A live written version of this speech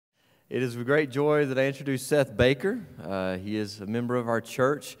It is with great joy that I introduce Seth Baker. He is a member of our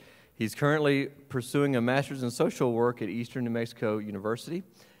church. He's currently pursuing a master's in social work at Eastern New Mexico University,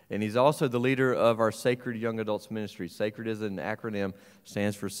 and he's also the leader of our S.A.C.R.E.D Young Adults Ministry. S.A.C.R.E.D is an acronym,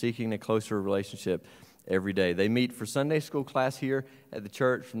 stands for Seeking a Closer Relationship Every Day. They meet for Sunday school class here at the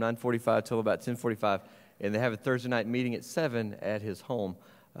church from 9:45 till about 10:45, and they have a Thursday night meeting at 7 at his home.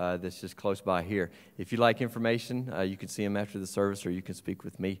 That's just close by here. If you'd like information, you can see him after the service, or you can speak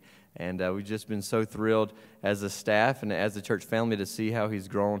with me. And we've just been so thrilled as a staff and as a church family to see how he's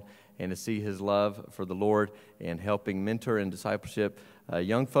grown and to see his love for the Lord and helping mentor and discipleship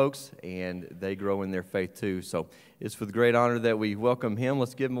young folks, and they grow in their faith too. So it's with great honor that we welcome him.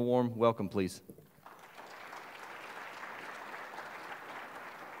 Let's give him a warm welcome, please.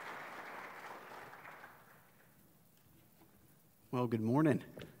 Well, good morning.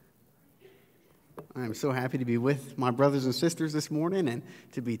 I'm so happy to be with my brothers and sisters this morning and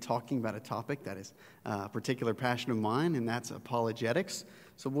to be talking about a topic that is a particular passion of mine, and that's apologetics.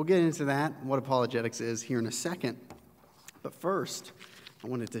 So we'll get into that, what apologetics is, here in a second. But first, I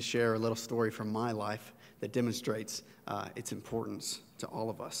wanted to share a little story from my life that demonstrates its importance to all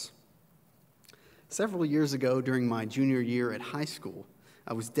of us. Several years ago, during my junior year at high school,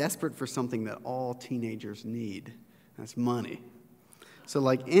 I was desperate for something that all teenagers need. That's money. So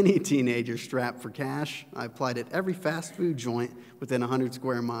like any teenager strapped for cash, I applied at every fast food joint within 100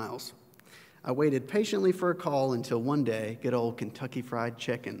 square miles. I waited patiently for a call until one day, good old Kentucky Fried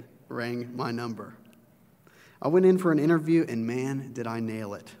Chicken rang my number. I went in for an interview, and man, did I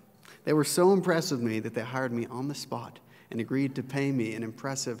nail it. They were so impressed with me that they hired me on the spot and agreed to pay me an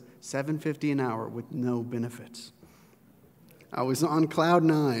impressive $7.50 an hour with no benefits. I was on cloud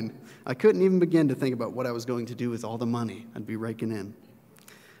nine. I couldn't even begin to think about what I was going to do with all the money I'd be raking in.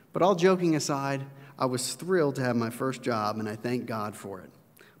 But all joking aside, I was thrilled to have my first job, and I thank God for it.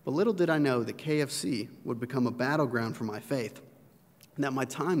 But little did I know that KFC would become a battleground for my faith, and that my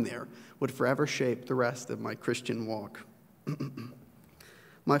time there would forever shape the rest of my Christian walk.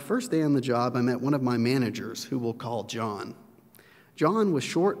 My first day on the job, I met one of my managers, who we'll call John. John was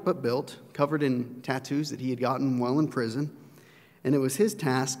short but built, covered in tattoos that he had gotten while in prison, and it was his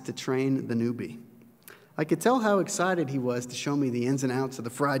task to train the newbie. I could tell how excited he was to show me the ins and outs of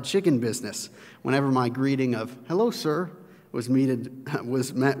the fried chicken business whenever my greeting of, "Hello, sir," was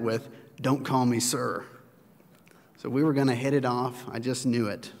met with, "Don't call me sir." So we were going to hit it off. I just knew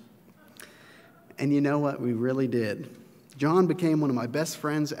it. And you know what? We really did. John became one of my best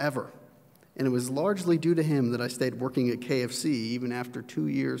friends ever, and it was largely due to him that I stayed working at KFC even after 2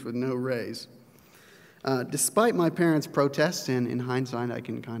 years with no raise. Despite my parents' protests, and in hindsight I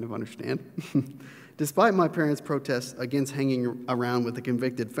can kind of understand, despite my parents' protests against hanging around with a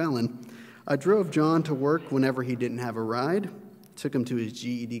convicted felon, I drove John to work whenever he didn't have a ride, took him to his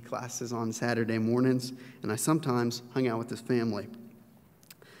GED classes on Saturday mornings, and I sometimes hung out with his family.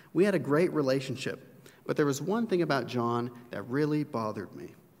 We had a great relationship, but there was one thing about John that really bothered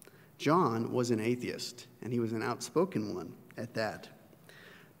me. John was an atheist, and he was an outspoken one at that.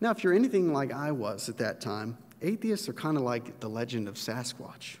 Now, if you're anything like I was at that time, atheists are kind of like the legend of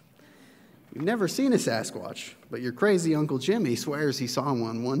Sasquatch. You've never seen a Sasquatch, but your crazy Uncle Jimmy swears he saw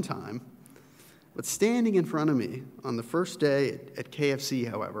one time. But standing in front of me on the first day at KFC,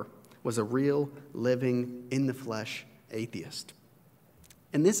 however, was a real, living, in-the-flesh atheist.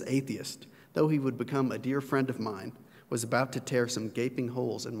 And this atheist, though he would become a dear friend of mine, was about to tear some gaping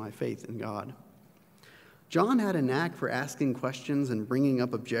holes in my faith in God. John had a knack for asking questions and bringing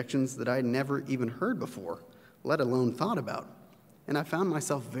up objections that I had never even heard before, let alone thought about. And I found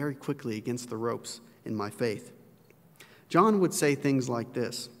myself very quickly against the ropes in my faith. John would say things like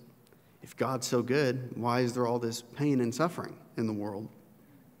this: "If God's so good, why is there all this pain and suffering in the world?"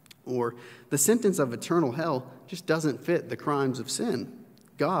 Or, "The sentence of eternal hell just doesn't fit the crimes of sin.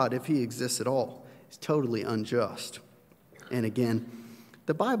 God, if he exists at all, is totally unjust." And again,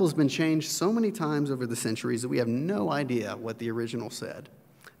 "The Bible's been changed so many times over the centuries that we have no idea what the original said.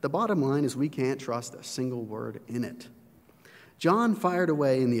 The bottom line is we can't trust a single word in it." John fired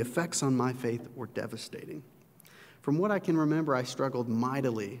away, and the effects on my faith were devastating. From what I can remember, I struggled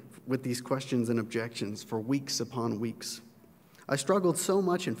mightily with these questions and objections for weeks upon weeks. I struggled so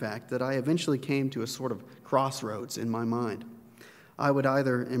much, in fact, that I eventually came to a sort of crossroads in my mind. I would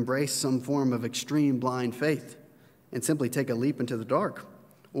either embrace some form of extreme blind faith and simply take a leap into the dark,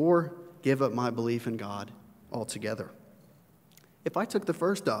 or give up my belief in God altogether. If I took the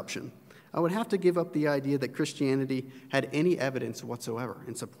first option, I would have to give up the idea that Christianity had any evidence whatsoever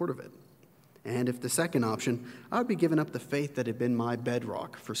in support of it. And if the second option, I would be giving up the faith that had been my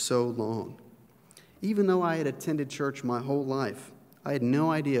bedrock for so long. Even though I had attended church my whole life, I had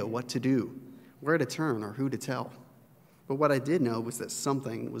no idea what to do, where to turn, or who to tell. But what I did know was that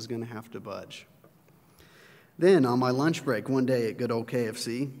something was going to have to budge. Then, on my lunch break one day at good old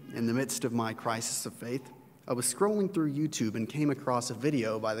KFC, in the midst of my crisis of faith, I was scrolling through YouTube and came across a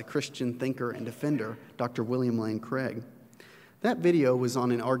video by the Christian thinker and defender, Dr. William Lane Craig. That video was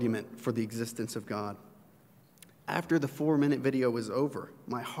on an argument for the existence of God. After the 4-minute video was over,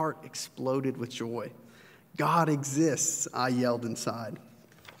 my heart exploded with joy. God exists, I yelled inside.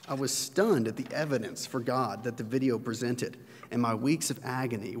 I was stunned at the evidence for God that the video presented, and my weeks of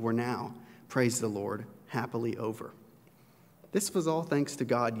agony were now, praise the Lord, happily over. This was all thanks to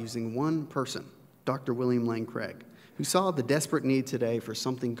God using one person, Dr. William Lane Craig, who saw the desperate need today for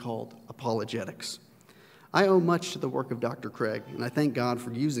something called apologetics. I owe much to the work of Dr. Craig, and I thank God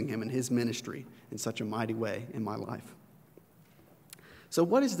for using him in his ministry in such a mighty way in my life. So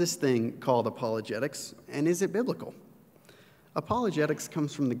what is this thing called apologetics, and is it biblical? Apologetics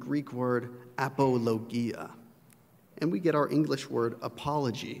comes from the Greek word apologia, and we get our English word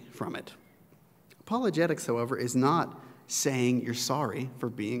apology from it. Apologetics, however, is not saying you're sorry for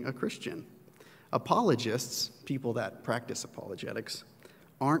being a Christian. Apologists, people that practice apologetics,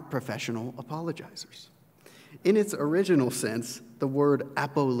 aren't professional apologizers. In its original sense, the word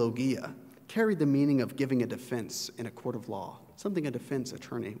apologia carried the meaning of giving a defense in a court of law, something a defense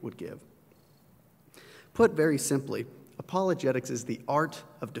attorney would give. Put very simply, apologetics is the art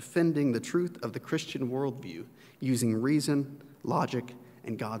of defending the truth of the Christian worldview using reason, logic,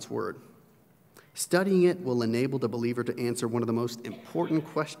 and God's word. Studying it will enable the believer to answer one of the most important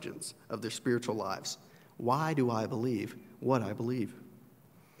questions of their spiritual lives. Why do I believe what I believe?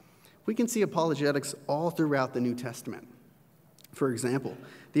 We can see apologetics all throughout the New Testament. For example,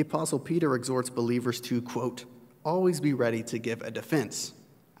 the Apostle Peter exhorts believers to, quote, always be ready to give a defense,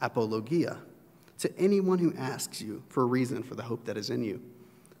 apologia, to anyone who asks you for a reason for the hope that is in you,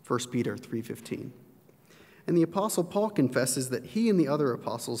 1 Peter 3:15. And the Apostle Paul confesses that he and the other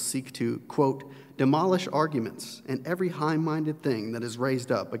apostles seek to, quote, demolish arguments and every high-minded thing that is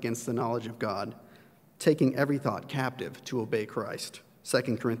raised up against the knowledge of God, taking every thought captive to obey Christ,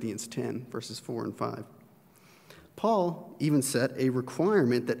 2 Corinthians 10, verses 4 and 5. Paul even set a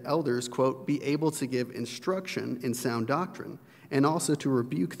requirement that elders, quote, be able to give instruction in sound doctrine and also to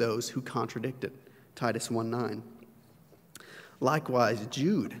rebuke those who contradict it, Titus 1:9. Likewise,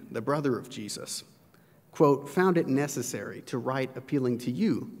 Jude, the brother of Jesus, quote, found it necessary to write appealing to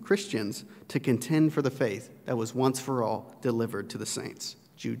you, Christians, to contend for the faith that was once for all delivered to the saints,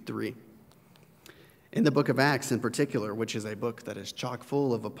 Jude 3. In the book of Acts in particular, which is a book that is chock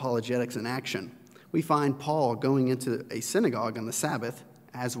full of apologetics in action, we find Paul going into a synagogue on the Sabbath,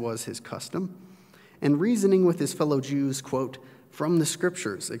 as was his custom, and reasoning with his fellow Jews, quote, from the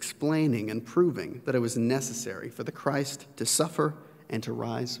scriptures, explaining and proving that it was necessary for the Christ to suffer and to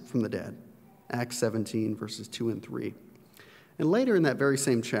rise from the dead. Acts 17, verses 2 and 3. And later in that very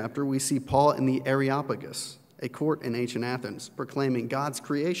same chapter, we see Paul in the Areopagus, a court in ancient Athens, proclaiming God's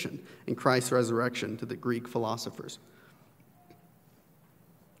creation and Christ's resurrection to the Greek philosophers.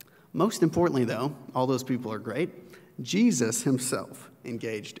 Most importantly, though, all those people are great, Jesus himself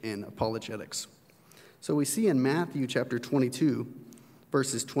engaged in apologetics. So we see in Matthew chapter 22,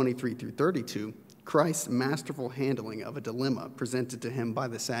 verses 23 through 32, Christ's masterful handling of a dilemma presented to him by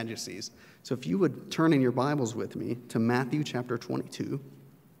the Sadducees. So if you would turn in your Bibles with me to Matthew chapter 22.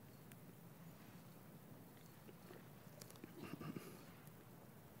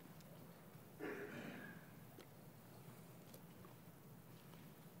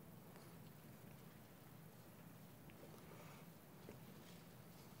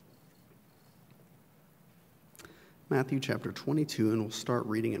 Matthew chapter 22, and we'll start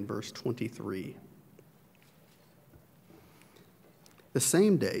reading in verse 23. The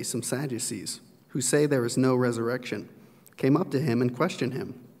same day, some Sadducees, who say there is no resurrection, came up to him and questioned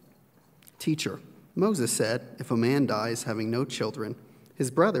him. Teacher, Moses said, if a man dies having no children,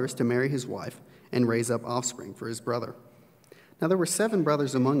 his brother is to marry his wife and raise up offspring for his brother. Now there were 7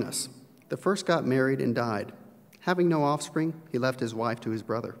 brothers among us. The first got married and died. Having no offspring, he left his wife to his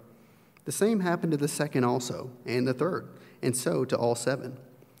brother. The same happened to the second also, and the third, and so to all 7.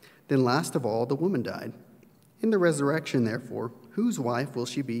 Then last of all, the woman died. In the resurrection, therefore, whose wife will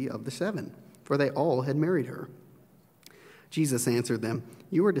she be of the 7? For they all had married her. Jesus answered them,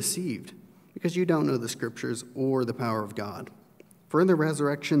 you are deceived, because you don't know the Scriptures or the power of God. For in the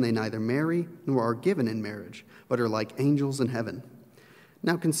resurrection they neither marry nor are given in marriage, but are like angels in heaven.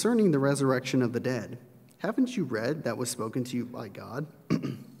 Now concerning the resurrection of the dead, haven't you read that was spoken to you by God?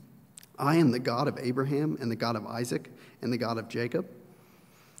 I am the God of Abraham and the God of Isaac and the God of Jacob.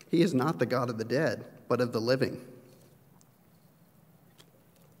 He is not the God of the dead, but of the living.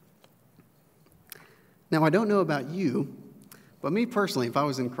 Now, I don't know about you, but me personally, if I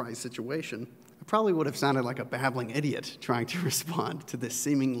was in Christ's situation, I probably would have sounded like a babbling idiot trying to respond to this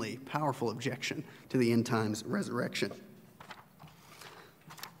seemingly powerful objection to the end times resurrection.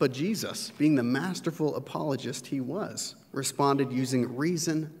 But Jesus, being the masterful apologist he was, responded using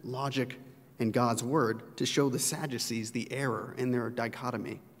reason, logic, and God's word to show the Sadducees the error in their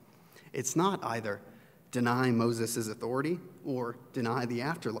dichotomy. It's not either deny Moses' authority or deny the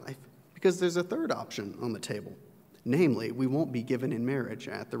afterlife, because there's a third option on the table. Namely, we won't be given in marriage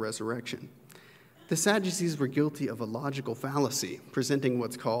at the resurrection. The Sadducees were guilty of a logical fallacy, presenting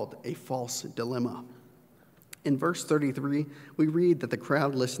what's called a false dilemma. In verse 33, we read that the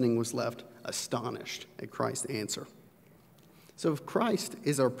crowd listening was left astonished at Christ's answer. So if Christ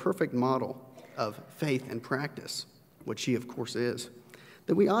is our perfect model of faith and practice, which he of course is,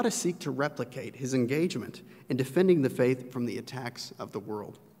 then we ought to seek to replicate his engagement in defending the faith from the attacks of the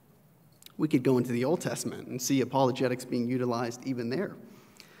world. We could go into the Old Testament and see apologetics being utilized even there.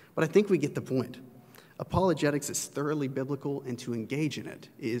 But I think we get the point. Apologetics is thoroughly biblical, and to engage in it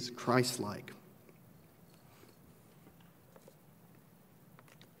is Christ-like.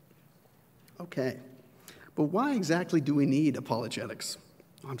 Okay, but why exactly do we need apologetics?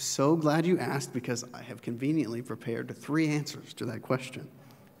 I'm so glad you asked, because I have conveniently prepared 3 answers to that question.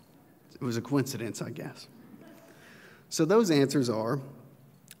 It was a coincidence, I guess. So those answers are: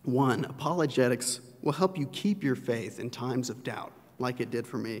 1, apologetics will help you keep your faith in times of doubt, like it did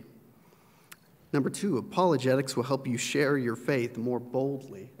for me. Number 2, apologetics will help you share your faith more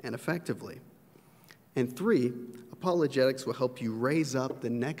boldly and effectively. And 3, apologetics will help you raise up the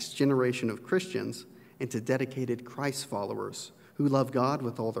next generation of Christians into dedicated Christ followers who love God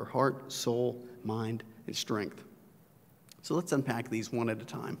with all their heart, soul, mind, and strength. So let's unpack these one at a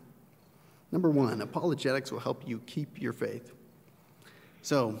time. Number 1, apologetics will help you keep your faith.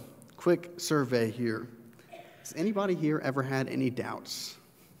 So, quick survey here. Has anybody here ever had any doubts?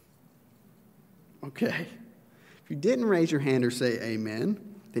 Okay. If you didn't raise your hand or say amen,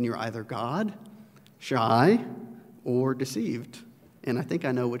 then you're either God, shy, or deceived. And I think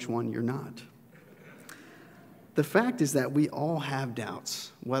I know which one you're not. The fact is that we all have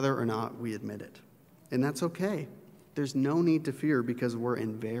doubts, whether or not we admit it. And that's okay. There's no need to fear, because we're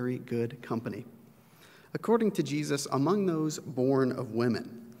in very good company. According to Jesus, among those born of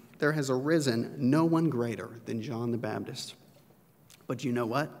women, there has arisen no one greater than John the Baptist. But you know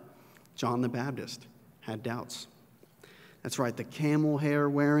what? John the Baptist had doubts. That's right, the camel hair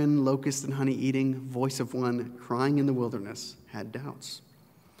wearing, locust and honey eating, voice of one crying in the wilderness had doubts.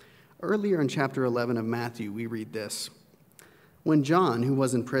 Earlier in chapter 11 of Matthew, we read this: When John, who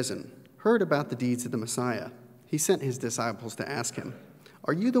was in prison, heard about the deeds of the Messiah, he sent his disciples to ask him,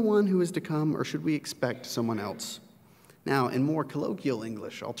 "Are you the one who is to come, or should we expect someone else?" Now, in more colloquial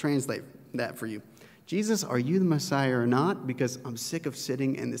English, I'll translate that for you. Jesus, are you the Messiah or not? Because I'm sick of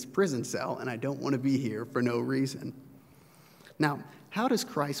sitting in this prison cell and I don't want to be here for no reason. Now, how does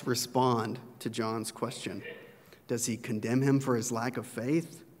Christ respond to John's question? Does he condemn him for his lack of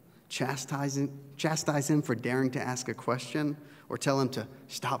faith? Chastise him for daring to ask a question? Or tell him to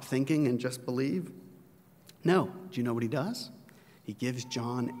stop thinking and just believe? No. Do you know what he does? He gives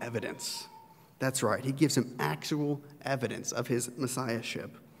John evidence. That's right. He gives him actual evidence of his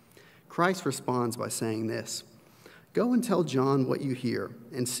messiahship. Christ responds by saying this: Go and tell John what you hear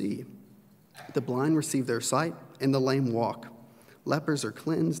and see. The blind receive their sight, and the lame walk. Lepers are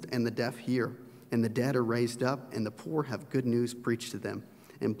cleansed, and the deaf hear. And the dead are raised up, and the poor have good news preached to them.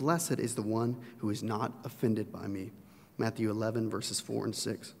 And blessed is the one who is not offended by me. Matthew 11, verses 4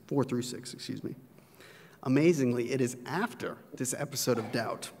 through 6. Amazingly, it is after this episode of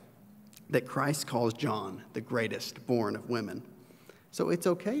doubt that Christ calls John the greatest born of women. So it's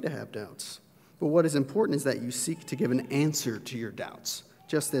okay to have doubts. But what is important is that you seek to give an answer to your doubts,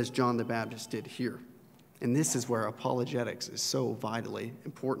 just as John the Baptist did here. And this is where apologetics is so vitally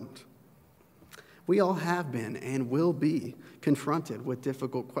important. We all have been and will be confronted with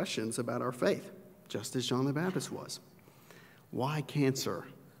difficult questions about our faith, just as John the Baptist was. Why cancer?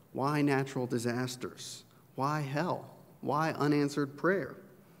 Why natural disasters? Why hell? Why unanswered prayer?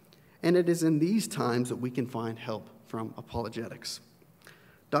 And it is in these times that we can find help from apologetics.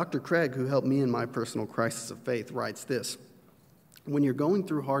 Dr. Craig, who helped me in my personal crisis of faith, writes this: When you're going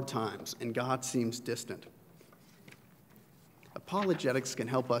through hard times and God seems distant, apologetics can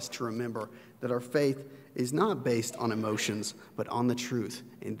help us to remember that our faith is not based on emotions, but on the truth,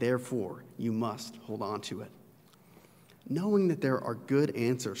 and therefore you must hold on to it. Knowing that there are good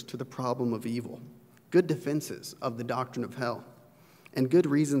answers to the problem of evil, good defenses of the doctrine of hell, and good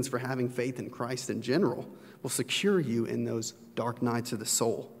reasons for having faith in Christ in general will secure you in those dark nights of the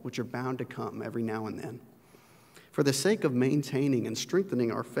soul, which are bound to come every now and then. For the sake of maintaining and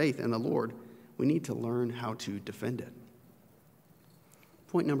strengthening our faith in the Lord, we need to learn how to defend it.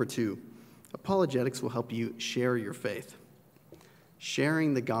 Point number 2, apologetics will help you share your faith.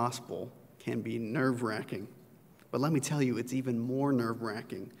 Sharing the gospel can be nerve-wracking, but let me tell you, it's even more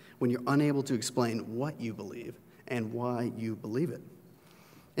nerve-wracking when you're unable to explain what you believe and why you believe it.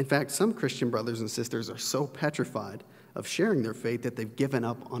 In fact, some Christian brothers and sisters are so petrified of sharing their faith that they've given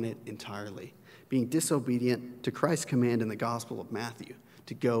up on it entirely, being disobedient to Christ's command in the Gospel of Matthew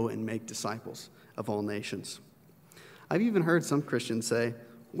to go and make disciples of all nations. I've even heard some Christians say,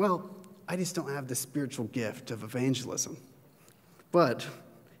 well, I just don't have the spiritual gift of evangelism. But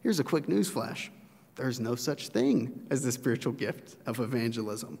here's a quick newsflash. There's no such thing as the spiritual gift of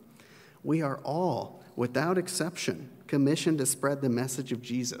evangelism. We are all, without exception, commissioned to spread the message of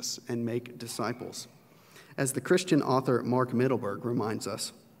Jesus and make disciples. As the Christian author Mark Mittelberg reminds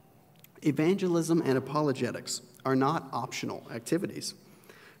us, evangelism and apologetics are not optional activities.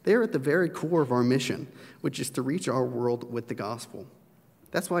 They are at the very core of our mission, which is to reach our world with the gospel.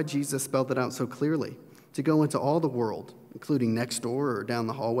 That's why Jesus spelled it out so clearly, to go into all the world, including next door or down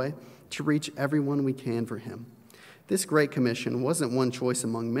the hallway, to reach everyone we can for him. This great commission wasn't one choice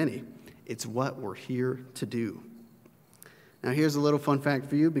among many. It's what we're here to do. Now, here's a little fun fact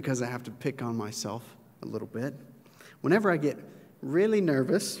for you, because I have to pick on myself a little bit. Whenever I get really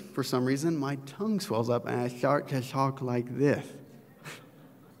nervous, for some reason, my tongue swells up and I start to talk like this.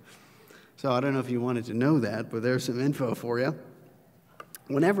 So I don't know if you wanted to know that, but there's some info for you.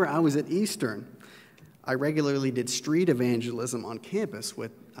 Whenever I was at Eastern, I regularly did street evangelism on campus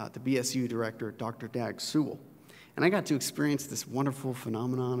with the BSU director, Dr. Dag Sewell. And I got to experience this wonderful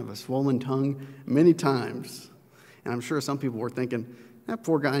phenomenon of a swollen tongue many times. And I'm sure some people were thinking, that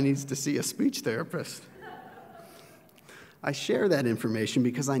poor guy needs to see a speech therapist. I share that information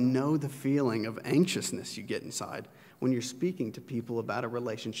because I know the feeling of anxiousness you get inside when you're speaking to people about a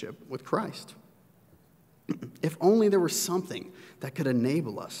relationship with Christ. If only there was something that could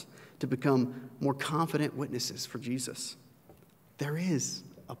enable us to become more confident witnesses for Jesus. There is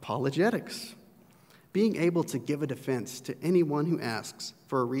apologetics. Being able to give a defense to anyone who asks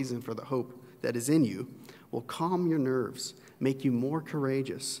for a reason for the hope that is in you will calm your nerves, make you more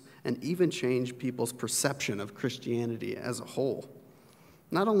courageous, and even change people's perception of Christianity as a whole.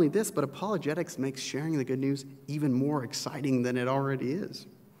 Not only this, but apologetics makes sharing the good news even more exciting than it already is.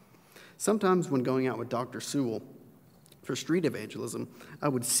 Sometimes when going out with Dr. Sewell for street evangelism, I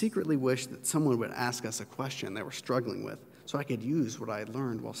would secretly wish that someone would ask us a question they were struggling with so I could use what I had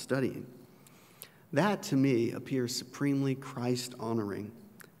learned while studying. That, to me, appears supremely Christ-honoring,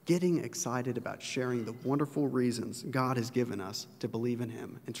 getting excited about sharing the wonderful reasons God has given us to believe in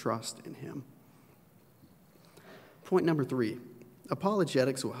him and trust in him. Point number 3,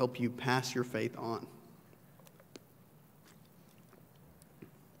 apologetics will help you pass your faith on.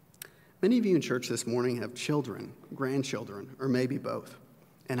 Many of you in church this morning have children, grandchildren, or maybe both,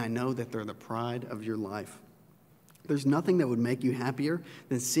 and I know that they're the pride of your life. There's nothing that would make you happier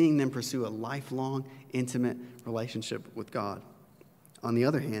than seeing them pursue a lifelong, intimate relationship with God. On the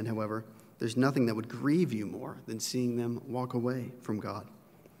other hand, however, there's nothing that would grieve you more than seeing them walk away from God.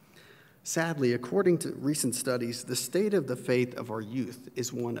 Sadly, according to recent studies, the state of the faith of our youth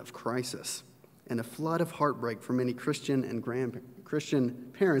is one of crisis, and a flood of heartbreak for many Christian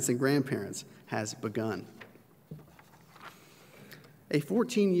parents and grandparents has begun. A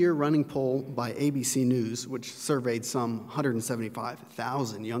 14-year running poll by ABC News, which surveyed some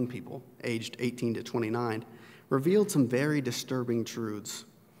 175,000 young people aged 18 to 29, revealed some very disturbing truths.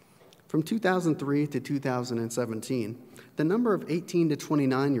 From 2003 to 2017, the number of 18 to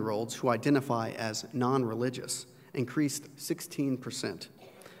 29-year-olds who identify as non-religious increased 16%,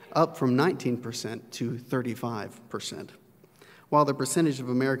 up from 19% to 35%, while the percentage of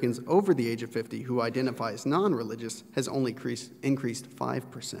Americans over the age of 50 who identify as non-religious has only increased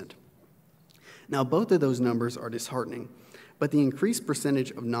 5%. Now, both of those numbers are disheartening, but the increased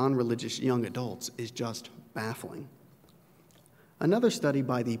percentage of non-religious young adults is just baffling. Another study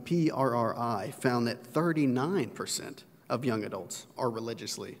by the PRRI found that 39% of young adults are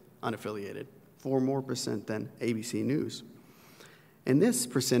religiously unaffiliated, 4% more than ABC News. And this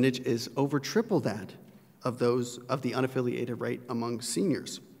percentage is over triple that of the unaffiliated rate among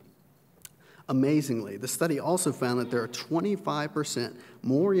seniors. Amazingly, the study also found that there are 25%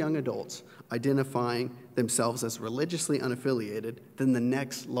 more young adults identifying themselves as religiously unaffiliated than the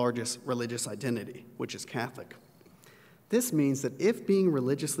next largest religious identity, which is Catholic. This means that if being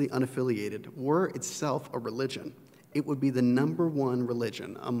religiously unaffiliated were itself a religion, it would be the #1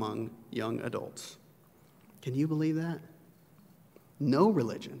 religion among young adults. Can you believe that? No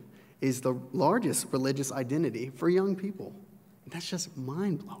religion is the largest religious identity for young people. That's just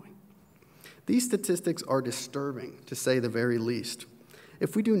mind-blowing. These statistics are disturbing, to say the very least.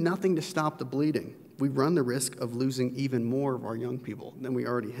 If we do nothing to stop the bleeding, we run the risk of losing even more of our young people than we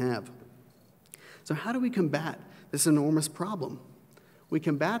already have. So how do we combat this enormous problem? We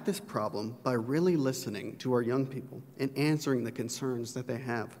combat this problem by really listening to our young people and answering the concerns that they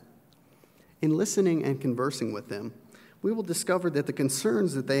have. In listening and conversing with them, we will discover that the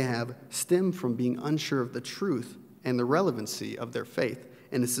concerns that they have stem from being unsure of the truth and the relevancy of their faith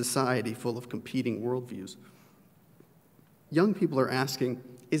in a society full of competing worldviews. Young people are asking,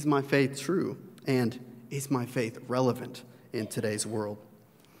 is my faith true? And is my faith relevant in today's world?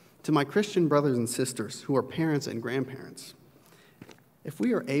 To my Christian brothers and sisters who are parents and grandparents, if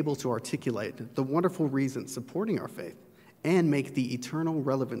we are able to articulate the wonderful reasons supporting our faith and make the eternal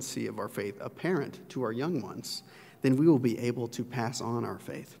relevancy of our faith apparent to our young ones, then we will be able to pass on our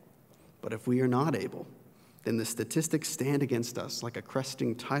faith. But if we are not able, then the statistics stand against us like a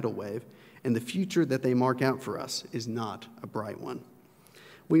cresting tidal wave, and the future that they mark out for us is not a bright one.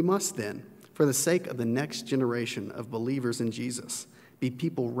 We must then, for the sake of the next generation of believers in Jesus, be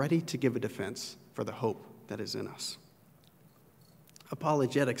people ready to give a defense for the hope that is in us.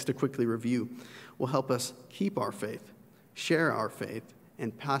 Apologetics, to quickly review, will help us keep our faith, share our faith,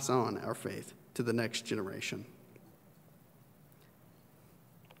 and pass on our faith to the next generation.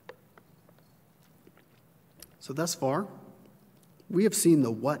 So thus far, we have seen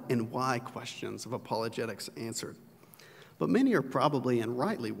the what and why questions of apologetics answered. But many are probably and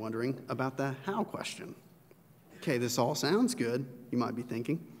rightly wondering about the how question. Okay, this all sounds good, you might be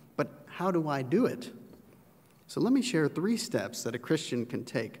thinking, but how do I do it? So let me share 3 steps that a Christian can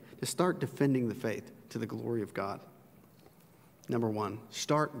take to start defending the faith to the glory of God. Number 1,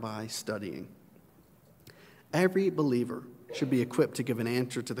 start by studying. Every believer should be equipped to give an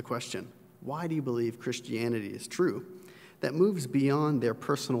answer to the question, why do you believe Christianity is true? That moves beyond their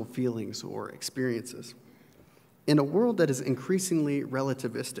personal feelings or experiences. In a world that is increasingly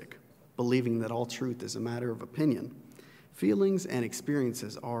relativistic, believing that all truth is a matter of opinion, feelings and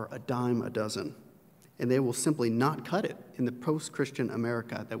experiences are a dime a dozen, and they will simply not cut it in the post-Christian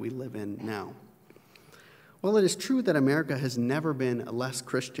America that we live in now. While it is true that America has never been less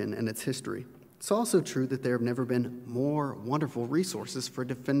Christian in its history, it's also true that there have never been more wonderful resources for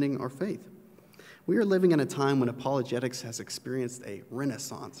defending our faith. We are living in a time when apologetics has experienced a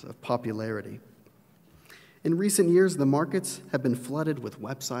renaissance of popularity. In recent years, the markets have been flooded with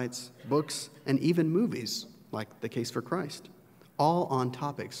websites, books, and even movies, like The Case for Christ, all on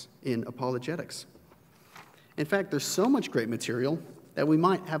topics in apologetics. In fact, there's so much great material that we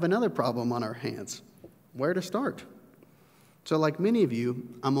might have another problem on our hands. Where to start? So like many of you,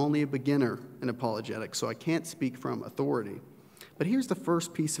 I'm only a beginner in apologetics, so I can't speak from authority. But here's the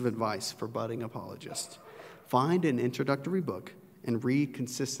first piece of advice for budding apologists. Find an introductory book and read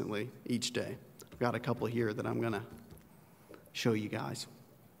consistently each day. I've got a couple here that I'm going to show you guys.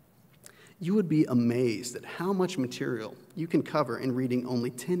 You would be amazed at how much material you can cover in reading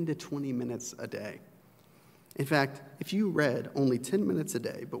only 10 to 20 minutes a day. In fact, if you read only 10 minutes a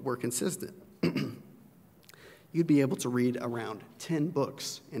day but were consistent, you'd be able to read around 10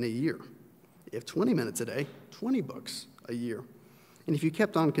 books in a year. If 20 minutes a day, 20 books a year. And if you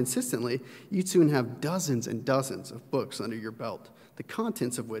kept on consistently, you'd soon have dozens and dozens of books under your belt, the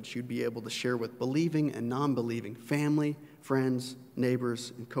contents of which you'd be able to share with believing and non-believing family, friends,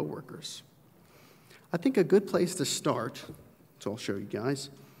 neighbors, and coworkers. I think a good place to start, so I'll show you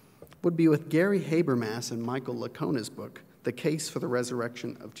guys, would be with Gary Habermas and Michael Lacona's book, The Case for the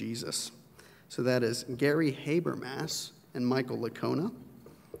Resurrection of Jesus. So that is Gary Habermas and Michael Lacona.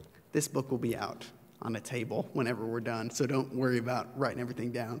 This book will be out on a table whenever we're done, so don't worry about writing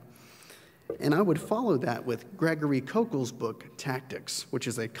everything down. And I would follow that with Gregory Kokel's book, Tactics, which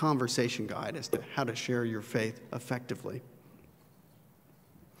is a conversation guide as to how to share your faith effectively.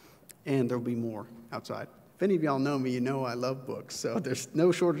 And there'll be more outside. If any of y'all know me, you know I love books, so there's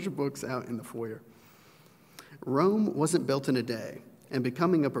no shortage of books out in the foyer. Rome wasn't built in a day, and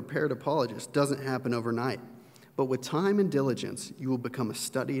becoming a prepared apologist doesn't happen overnight. But with time and diligence, you will become a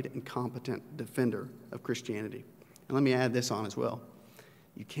studied and competent defender of Christianity. And let me add this on as well.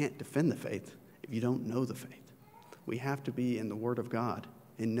 You can't defend the faith if you don't know the faith. We have to be in the Word of God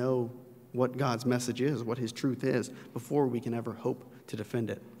and know what God's message is, what His truth is, before we can ever hope to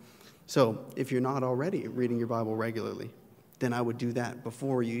defend it. So if you're not already reading your Bible regularly, then I would do that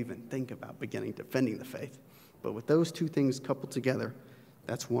before you even think about beginning defending the faith. But with those two things coupled together,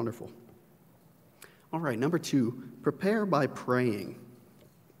 that's wonderful. All right, number 2, prepare by praying.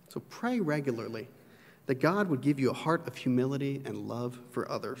 So pray regularly. that God would give you a heart of humility and love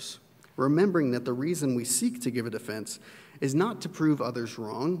for others, remembering that the reason we seek to give a defense is not to prove others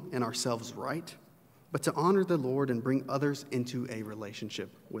wrong and ourselves right, but to honor the Lord and bring others into a relationship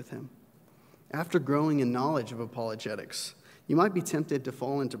with him. After growing in knowledge of apologetics, you might be tempted to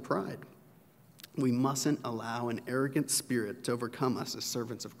fall into pride. We mustn't allow an arrogant spirit to overcome us as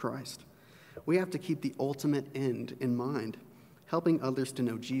servants of Christ. We have to keep the ultimate end in mind, helping others to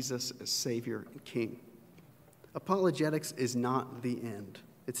know Jesus as Savior and King. Apologetics is not the end.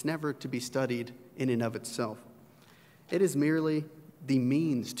 It's never to be studied in and of itself. It is merely the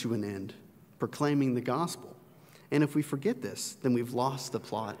means to an end, proclaiming the gospel. And if we forget this, then we've lost the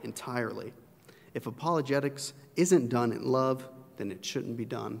plot entirely. If apologetics isn't done in love, then it shouldn't be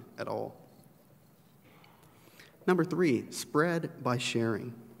done at all. Number 3, spread by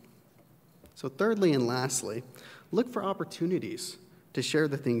sharing. So thirdly and lastly, look for opportunities to share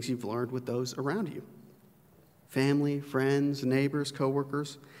the things you've learned with those around you. Family, friends, neighbors,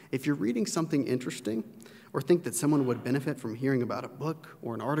 coworkers. If you're reading something interesting or think that someone would benefit from hearing about a book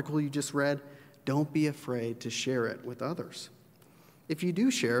or an article you just read, don't be afraid to share it with others. If you do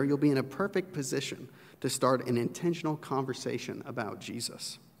share, you'll be in a perfect position to start an intentional conversation about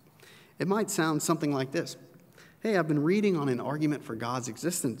Jesus. It might sound something like this. Hey, I've been reading on an argument for God's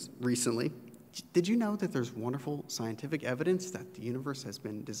existence recently. Did you know that there's wonderful scientific evidence that the universe has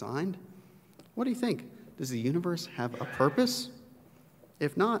been designed? What do you think? Does the universe have a purpose?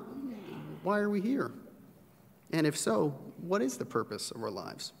 If not, why are we here? And if so, what is the purpose of our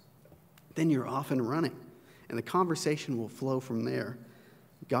lives? Then you're off and running, and the conversation will flow from there.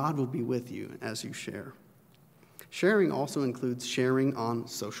 God will be with you as you share. Sharing also includes sharing on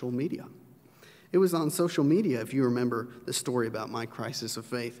social media. It was on social media, if you remember the story about my crisis of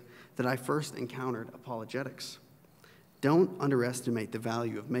faith, that I first encountered apologetics. Don't underestimate the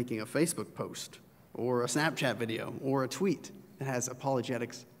value of making a Facebook post or a Snapchat video or a tweet that has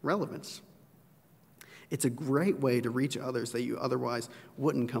apologetics relevance. It's a great way to reach others that you otherwise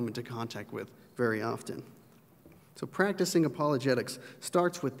wouldn't come into contact with very often. So practicing apologetics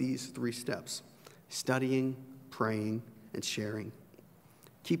starts with these 3 steps: studying, praying, and sharing.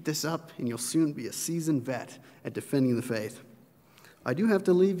 Keep this up, and you'll soon be a seasoned vet at defending the faith. I do have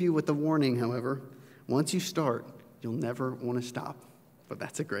to leave you with a warning, however. Once you start, you'll never want to stop, but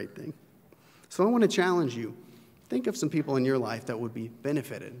that's a great thing. So I want to challenge you. Think of some people in your life that would be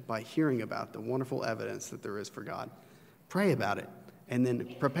benefited by hearing about the wonderful evidence that there is for God. Pray about it, and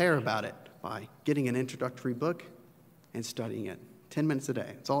then prepare about it by getting an introductory book and studying it. 10 minutes a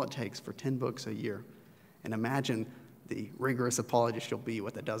day. It's all it takes for 10 books a year. And imagine the rigorous apologist you'll be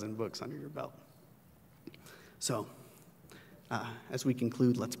with a dozen books under your belt. So, as we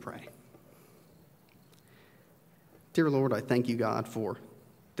conclude, let's pray. Dear Lord, I thank you, God, for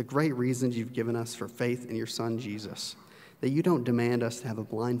the great reasons you've given us for faith in your Son, Jesus, that you don't demand us to have a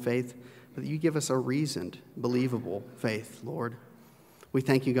blind faith, but that you give us a reasoned, believable faith, Lord. We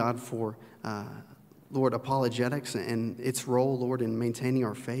thank you, God, for, Lord, apologetics and its role, Lord, in maintaining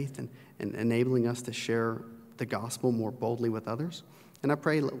our faith and enabling us to share the gospel more boldly with others. And I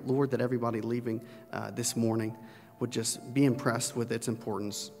pray, Lord, that everybody leaving this morning would just be impressed with its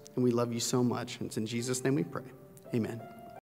importance. And we love you so much. And it's in Jesus' name we pray. Amen.